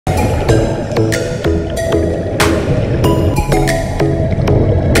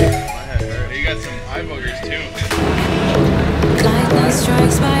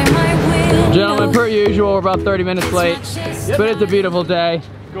Gentlemen, per usual, we're about 30 minutes late, but it's a beautiful day.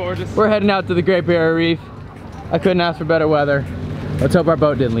 Gorgeous. We're heading out to the Great Barrier Reef. I couldn't ask for better weather. Let's hope our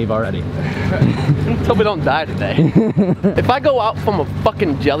boat didn't leave already. Let's hope we don't die today. If I go out from a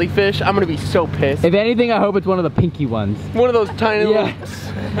fucking jellyfish, I'm gonna be so pissed. If anything, I hope it's one of the pinky ones. One of those tiny little,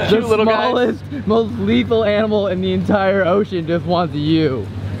 cute little guys. The smallest, most lethal animal in the entire ocean just wants you.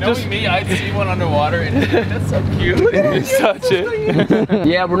 Knowing me, I'd see one underwater and that's so cute. It's such it.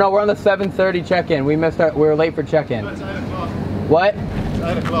 Yeah, we're on the 7:30 check-in. We were late for check-in. It's 9 o'clock. What?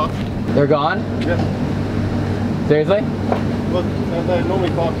 9 o'clock. They're gone? Yeah. Seriously? Well, they normally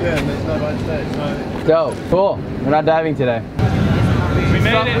clock in, there's no right today, so. So, cool. We're not diving today. We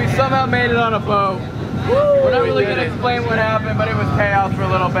made it. We somehow made it on a boat. We're not really going to explain what happened, but it was chaos for a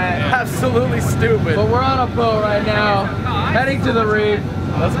little bit. Absolutely stupid. But we're on a boat right now, heading to the reef.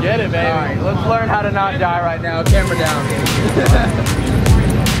 Let's get it, baby. Alright, let's learn how to not die right now. Camera down.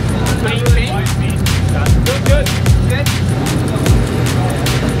 Good.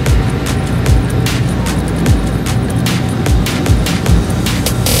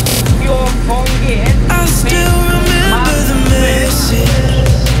 I still remember the message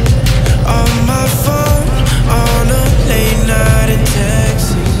on my phone on a late night in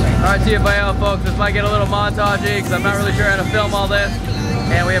Texas. Alright, TFIL folks, this might get a little montage-y because I'm not really sure how to film all this.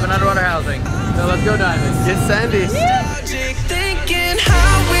 And we have an underwater housing. So let's go diving. Get sandy. Thinking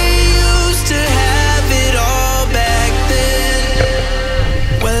how we used to have it all back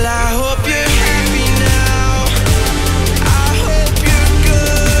then. Well, I hope you're happy now. I hope you're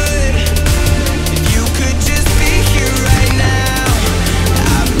good. If you could just be here right now,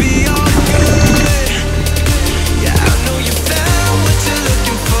 I'd be all good. Yeah, I know you found what you're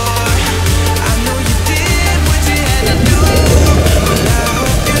looking for. I know you did what you had to do. Well, I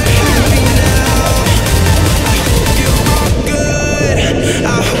hope you're happy now. I hope you're all good.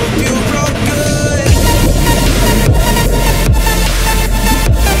 I hope you're all good.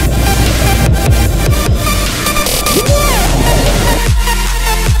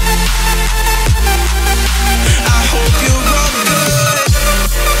 I hope you're all good.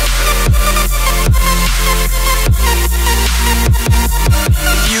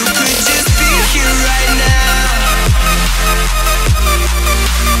 If you could just be here right now,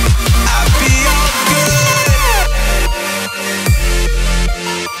 I'd be all good.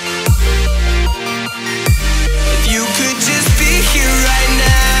 If you could just be here right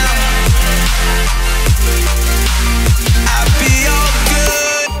now, I'd be all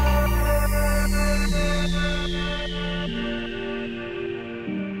good.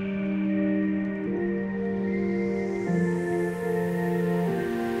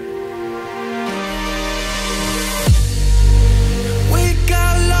 We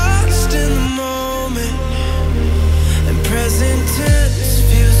got lost in the moment, and present tense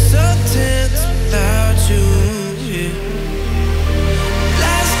feels so tense without you here.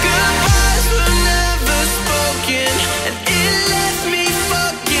 Last goodbyes were never spoken, and it left me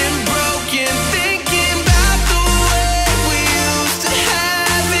fucking broken, thinking about the way we used to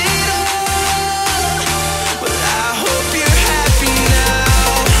have it all. Well, I hope you're happy now.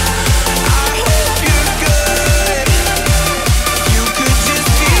 I hope you're good. You could just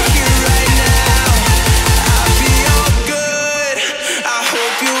be here right now, I'd be all good. I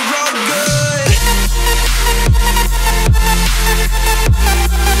hope you're all good.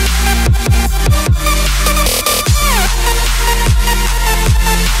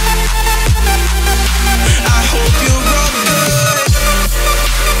 I hope you're all good.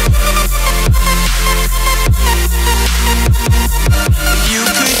 If you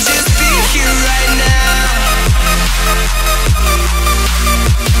could just be here right now,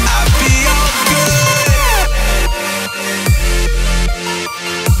 I'd be all good.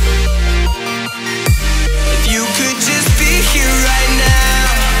 If you could just be here right now,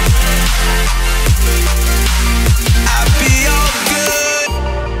 I'd be all good.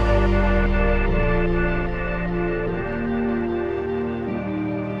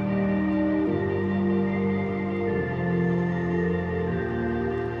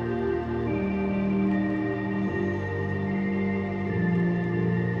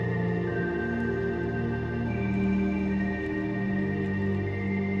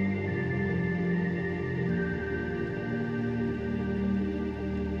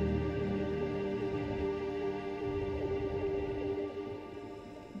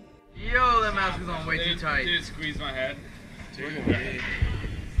 Yo, that mask is on way too tight. Dude, squeeze my head.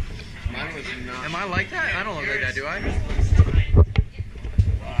 Mine was not. Am I like that? I don't look like that, do I?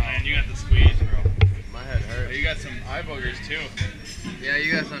 Wow. Man, you got the squeeze, bro. My head hurt. You got some eye boogers too. Yeah,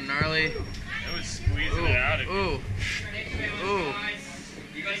 you got some gnarly. It was squeezing it out of you. Ooh. Ooh.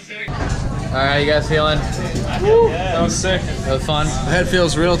 All right, you guys feeling? That was sick. That was fun. My head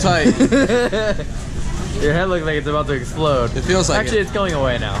feels real tight. Your head looks like it's about to explode. It feels like Actually, it's going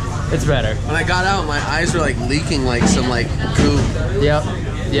away now. It's better. When I got out, my eyes were like leaking like some like goo. Yep.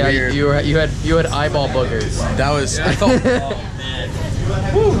 Yeah, Weird. you had eyeball boogers. That was, I felt,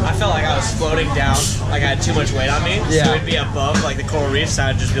 I felt like I was floating down, like I had too much weight on me. Yeah. So it'd be above like the coral reefs, and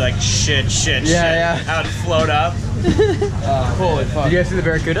I'd just be like shit. Yeah. I would float up. holy fuck. Did you guys see the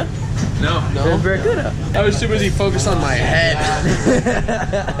barracuda? No. There's barracuda. I was too busy focused on my head.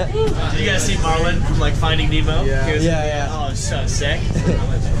 Did you guys see Marlin from like Finding Nemo? Yeah. He was Yeah. Oh, it was so sick.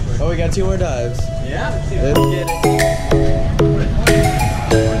 Oh, we got 2 more dives. Yeah. Let's get it.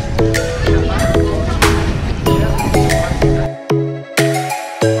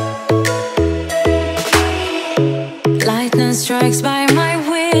 Lightning strikes by my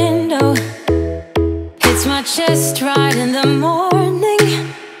window, hits my chest right in the morning,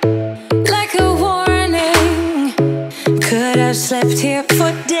 like a warning. Could have slept here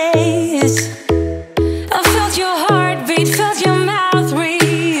for days. I felt your heartbeat, felt your mouth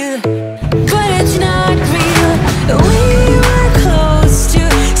breathe, but it's not real. We were close to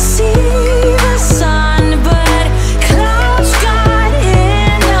see the sun, but clouds got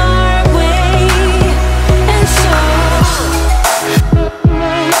in our way, and so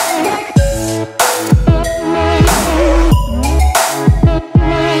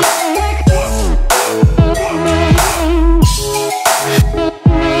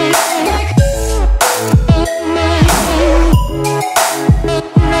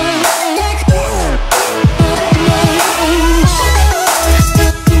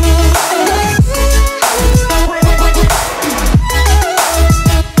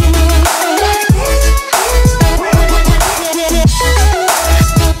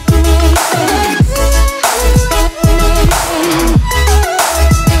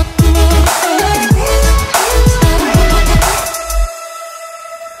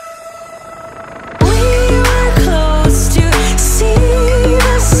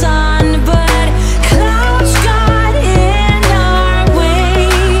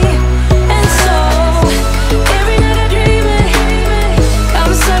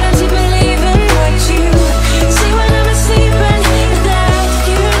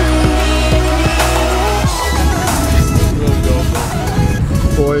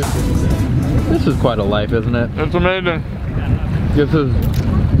This is quite a life, isn't it? It's amazing. This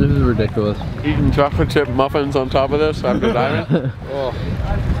is ridiculous. Eating chocolate chip muffins on top of this after diving. Oh,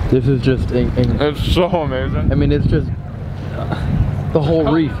 This is just, it's so amazing. I mean, it's just the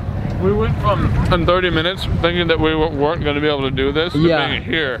whole reef. We went from in 30 minutes thinking that we weren't going to be able to do this to being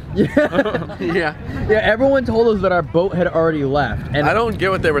here. Yeah. Yeah, everyone told us that our boat had already left. And I don't get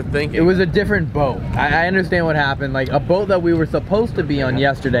what they were thinking. it was a different boat. I understand what happened. Like, a boat that we were supposed to be on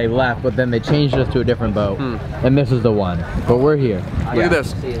yesterday left, but then they changed us to a different boat. And this is the one. But we're here. Look at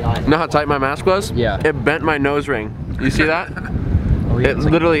this. You know how tight my mask was? Yeah. It bent my nose ring. You see that? It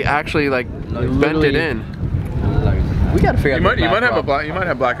literally actually like bent it in. We gotta figure out. You might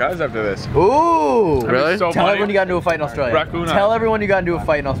have black eyes after this. Ooh! Really? So Tell funny. everyone you got into a fight in Australia. Raccoon Tell eyes. everyone you got into a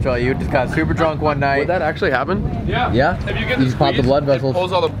fight in Australia. You just got super drunk one night. Would that actually happen? Yeah. Yeah? If you get You the just pop the squeeze, blood it vessels.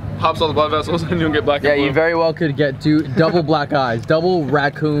 pops all the blood vessels, and you'll get black. Yeah, and blue. you very well could get double black eyes, double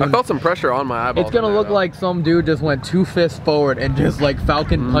raccoon. I felt some pressure on my eyeballs. It's gonna in there, look though. like some dude just went 2 fists forward and just like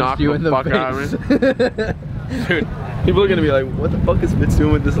Falcon punched Knocked you the in the fuck out of face. Dude, people are gonna be like, "What the fuck is Fitz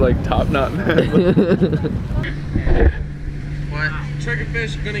doing with this like top knot man?" What?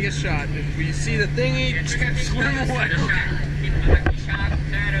 Triggerfish are gonna get shot. If we see the thingy, swim away.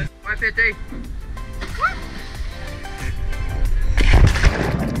 550.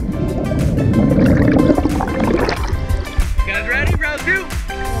 Guys ready? Round 2.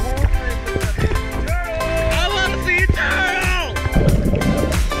 I wanna see a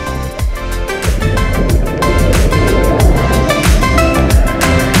turtle!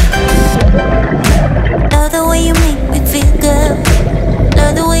 love the way you make me feel good.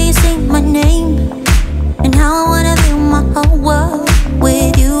 Love the way you sing my name. And how I wanna fill my whole world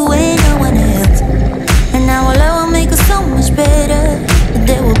with you and no one else.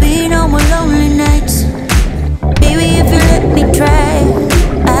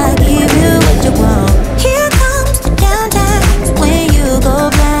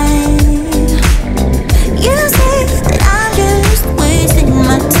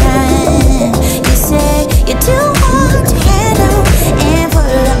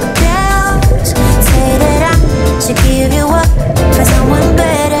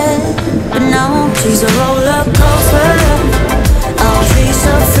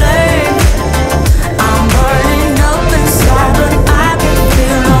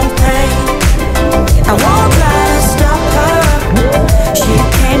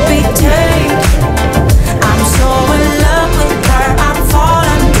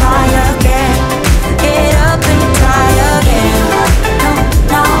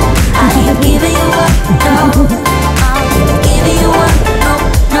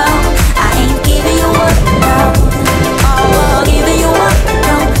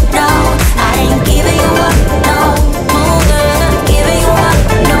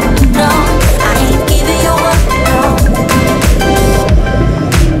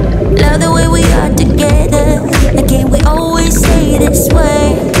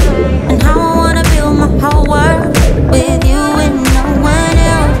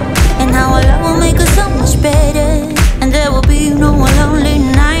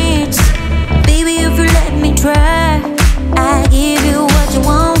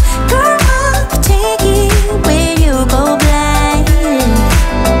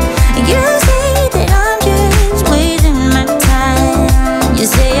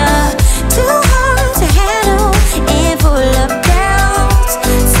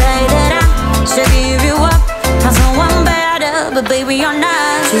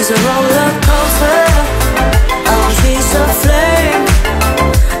 is a roller coaster, a piece of flame.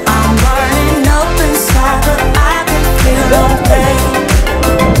 I'm burning up inside, but I can feel no pain.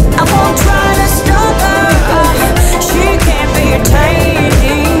 I won't try to stop her, she can't be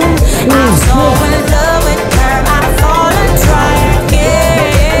tamed. I'm so in love with her, I fall and try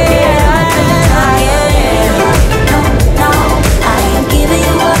again. No, I ain't giving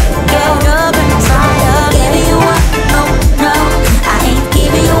you up. Get up and try again. Giving you up. No, I ain't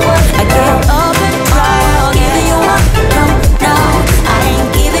giving you up. I get up and try again. Giving you up. No, I ain't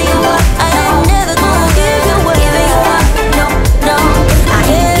giving you up. I ain't never gonna give you up. Giving you up. No, I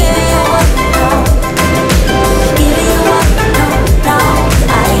ain't giving you up. Giving you up. No,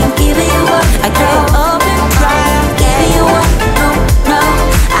 I ain't giving you up. I get up and try. Giving you up. No,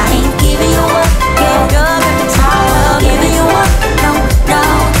 I ain't giving you up. Get up and try. Giving you up. No,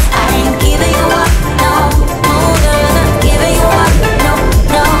 I ain't giving you up. No, giving you up.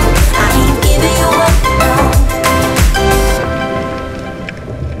 No, I ain't giving you up.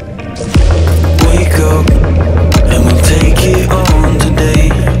 Wake up and we'll take it on today.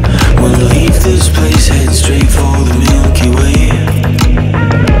 We'll leave this place, head straight for the Milky Way.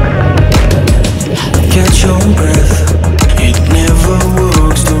 Catch your breath, it never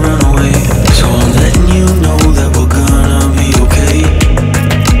works to run away. So I'm letting you know that we're gonna be okay.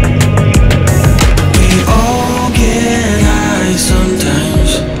 We all get high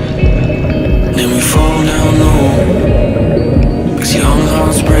sometimes, then we fall down low. 'Cause young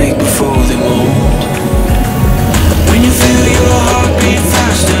hearts break before they mold. When you feel your heartbeat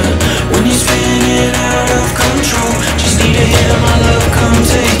faster, when you're spinning out of control, just need to hear my love, come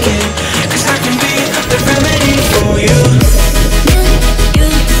take it. 'Cause I can be the remedy for you.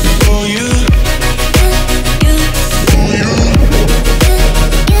 For you. For you.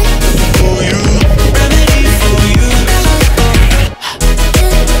 For you. Remedy for you.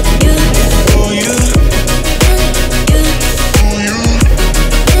 For you. For you.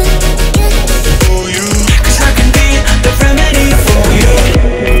 For you. 'Cause I can be the remedy for you.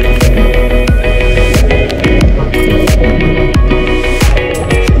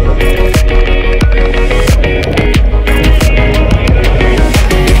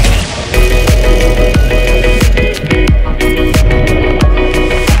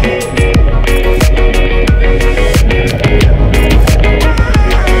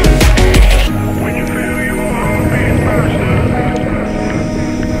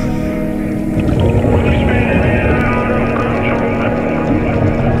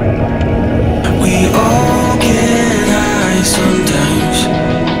 We all get high sometimes,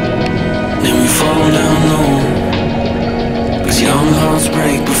 then we fall down low. 'Cause young hearts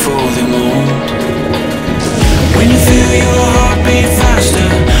break before they mold. When you feel your heartbeat faster,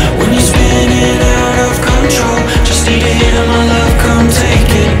 when you're spinning out of control, just need to hear my love, come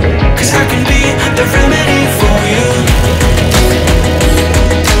take it. 'Cause I can be the remedy for you.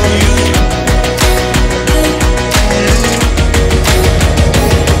 For you.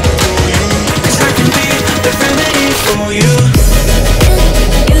 Cause I can be the remedy for you.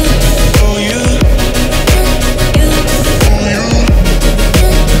 For you. For you.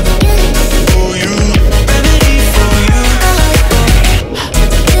 For you. Remedy for you.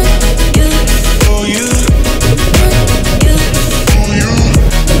 For you. For you.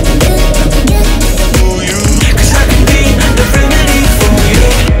 For you. 'Cause I can be the remedy for you.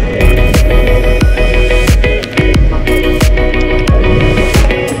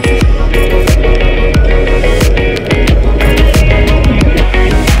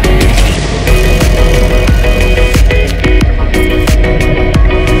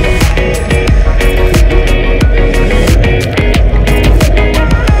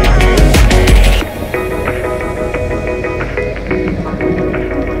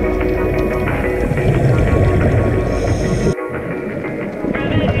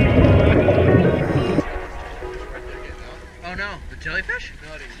 Oh no, the jellyfish?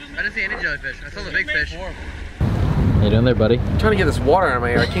 I didn't see any jellyfish. I saw the big fish. How you doing there, buddy? I'm trying to get this water out of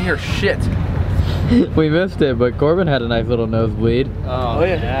my ear. I can't hear shit. We missed it, but Corbin had a nice little nosebleed. Oh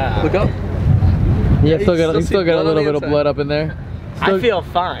yeah. Look up. Yeah, you still got see a blood on little the bit of inside. blood up in there. Still- I feel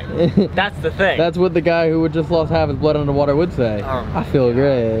fine. That's the thing. That's what the guy who would just lost half his blood underwater would say. Oh, I feel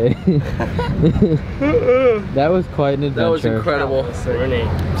great. That was quite an adventure. That was incredible. Ernie.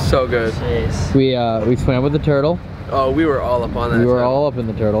 So good. Jeez. We swam with the turtle. Oh, we were all up on that. We were time. all up in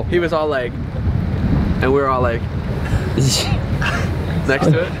the turtle. He was all like, and we were all like, next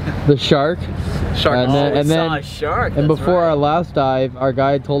to it. The shark. Shark. And then, We and saw then a shark. and that's before right. our last dive, our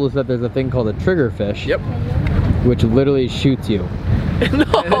guide told us that there's a thing called a triggerfish. Yep. Which literally shoots you.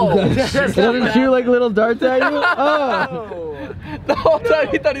 No. It doesn't shoot like little darts at you? Oh! The whole time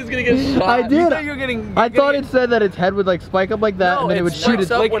he thought he was gonna get shot. I did. I thought it it said that its head would like spike up like that, No, and then it would shoot its.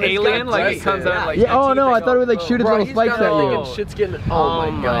 like alien, like it comes out like. Yeah. Oh no, I thought it would like shoot its little spikes at you. Shit's getting.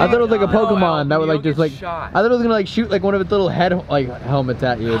 Oh my god. I thought it was like a Pokemon that would like just like. I thought it was gonna like shoot like one of its little head like helmets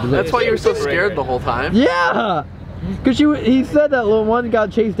at you. That's why you were so scared the whole time. Yeah. Cause he said that little one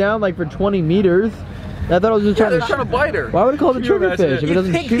got chased down like for 20 meters. I thought it was just They're trying to bite her. Why would it call it a triggerfish if it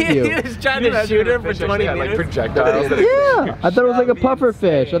doesn't shoot you? He was trying to shoot her for 20 minutes. Like projectiles. Yeah, I thought it was like a puffer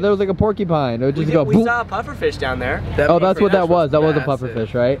fish. I thought it was like a porcupine. It would just go We boom. saw a pufferfish down there. Oh, that's what that was. That was a puffer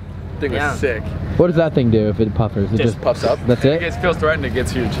fish, right? Thing was sick. What does that thing do if it puffers? It just puffs up. That's It it? gets feels threatened, it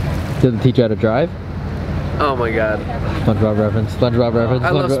gets huge. Does it teach you how to drive? Oh my god. SpongeBob reference. SpongeBob reference. I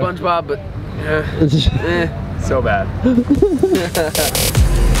love SpongeBob, but So bad.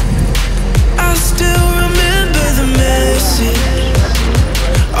 I still remember the message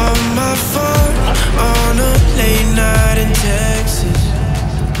on my phone on a late night in Texas.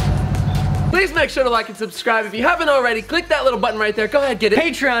 Please make sure to like and subscribe if you haven't already. Click that little button right there. Go ahead, get it.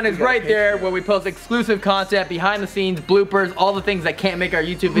 Patreon is right there where we post exclusive content, behind the scenes, bloopers, all the things that can't make our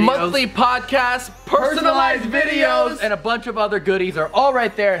YouTube videos. Monthly podcasts, personalized videos, and a bunch of other goodies are all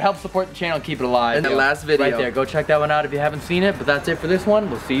right there. It helps support the channel and keep it alive. And the last video. Right there. Go check that one out if you haven't seen it. But that's it for this one.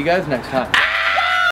 We'll see you guys next time.